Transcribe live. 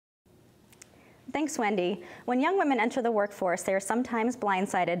Thanks, Wendy. When young women enter the workforce, they are sometimes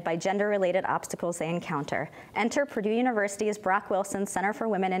blindsided by gender-related obstacles they encounter. Enter Purdue University's Brock Wilson Center for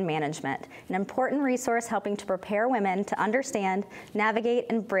Women in Management, an important resource helping to prepare women to understand, navigate,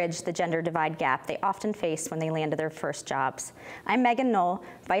 and bridge the gender divide gap they often face when they land their first jobs. I'm Noel,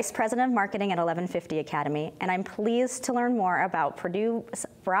 Vice President of Marketing at 1150 Academy, and I'm pleased to learn more about Purdue's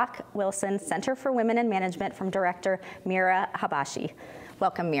Brock Wilson Center for Women in Management from Director Meara Habashi.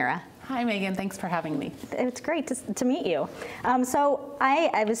 Welcome, Meara. Hi, Megan. Thanks for having me. It's great to meet you. So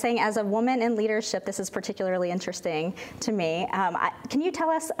I was saying, as a woman in leadership, this is particularly interesting to me. Can you tell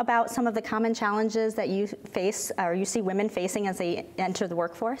us about some of the common challenges that you face, or you see women facing as they enter the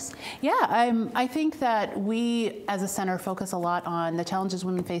workforce? Yeah, I think that we, as a center, focus a lot on the challenges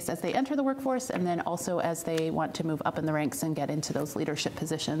women face as they enter the workforce, and then also as they want to move up in the ranks and get into those leadership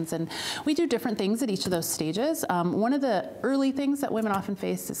positions. And we do different things at each of those stages. One of the early things that women often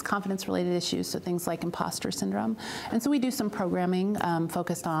face is confidence-related issues, so things like imposter syndrome. And so we do some programming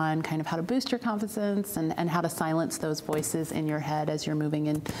focused on kind of how to boost your confidence and how to silence those voices in your head as you're moving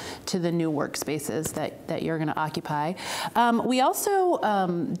into the new workspaces that you're going to occupy. We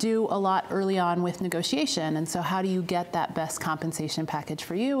also do a lot early on with negotiation, and so how do you get that best compensation package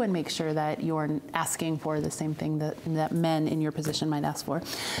for you and make sure that you're asking for the same thing that men in your position might ask for.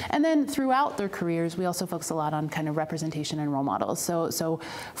 And then throughout their careers, we also focus a lot on kind of representation and role models. So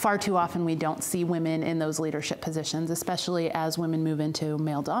far too often we don't see women in those leadership positions, especially as women move into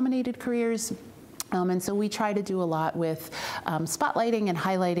male-dominated careers. And so we try to do a lot with spotlighting and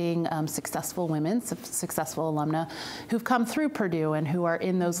highlighting successful women, successful alumna who've come through Purdue and who are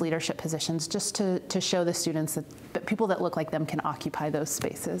in those leadership positions, just to show the students that people that look like them can occupy those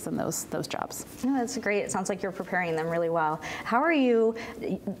spaces and those jobs. Oh, that's great. It sounds like you're preparing them really well. How are you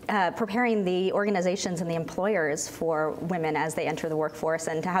preparing the organizations and the employers for women as they enter the workforce,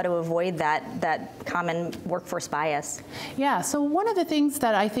 and how to avoid that common workforce bias? Yeah, so one of the things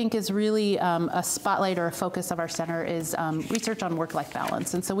that I think is really a spotlight or a focus of our center is research on work-life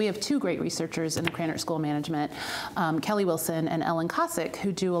balance. And so we have two great researchers in the Krannert School of Management, Kelly Wilson and Ellen Kosick,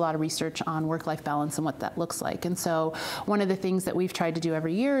 who do a lot of research on work-life balance and what that looks like. And so one of the things that we've tried to do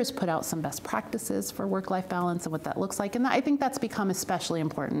every year is put out some best practices for work-life balance and what that looks like. And I think that's become especially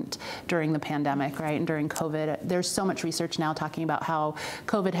important during the pandemic, right? And during COVID, there's so much research now talking about how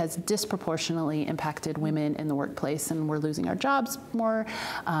COVID has disproportionately impacted women in the workplace, and we're losing our jobs more.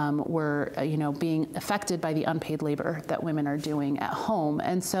 We're, being affected by the unpaid labor that women are doing at home.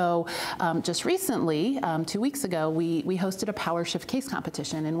 And so just recently, 2 weeks ago, we hosted a Power Shift case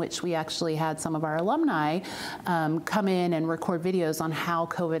competition in which we actually had some of our alumni come in and record videos on how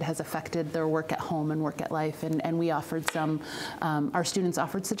COVID has affected their work at home and work at life. And we offered our students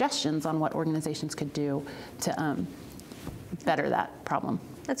offered suggestions on what organizations could do to better that problem.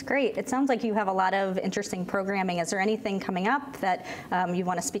 That's great. It sounds like you have a lot of interesting programming. Is there anything coming up that you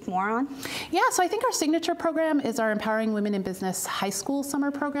want to speak more on? Yeah, so I think our signature program is our Empowering Women in Business high school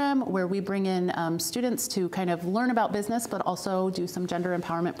summer program, where we bring in students to kind of learn about business, but also do some gender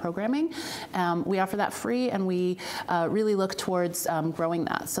empowerment programming. We offer that free, and we really look towards growing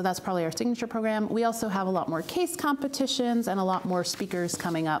that. So that's probably our signature program. We also have a lot more case competitions and a lot more speakers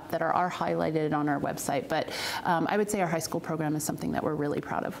coming up that are highlighted on our website. But I would say our high school program is something that we're really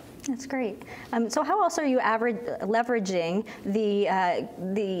proud of. That's great. So how else are you leveraging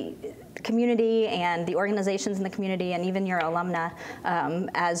the community and the organizations in the community and even your alumna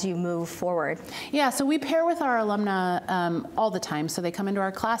as you move forward? Yeah, so we pair with our alumna all the time. So they come into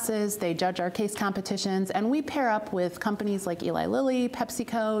our classes, they judge our case competitions, and we pair up with companies like Eli Lilly,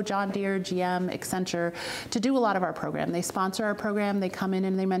 PepsiCo, John Deere, GM, Accenture to do a lot of our program. They sponsor our program, they come in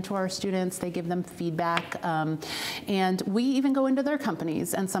and they mentor our students, they give them feedback, and we even go into their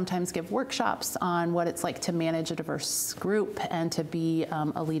companies and sometimes give workshops on what it's like to manage a diverse group and to be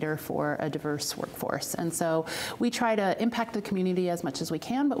a leader for a diverse workforce. And so we try to impact the community as much as we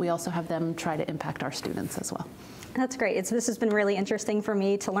can, but we also have them try to impact our students as well. That's great. This has been really interesting for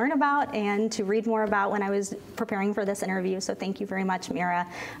me to learn about and to read more about when I was preparing for this interview. So thank you very much, Meara.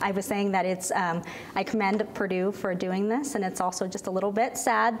 I was saying that I commend Purdue for doing this, and it's also just a little bit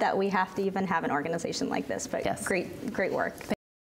sad that we have to even have an organization like this, but yes. Great work.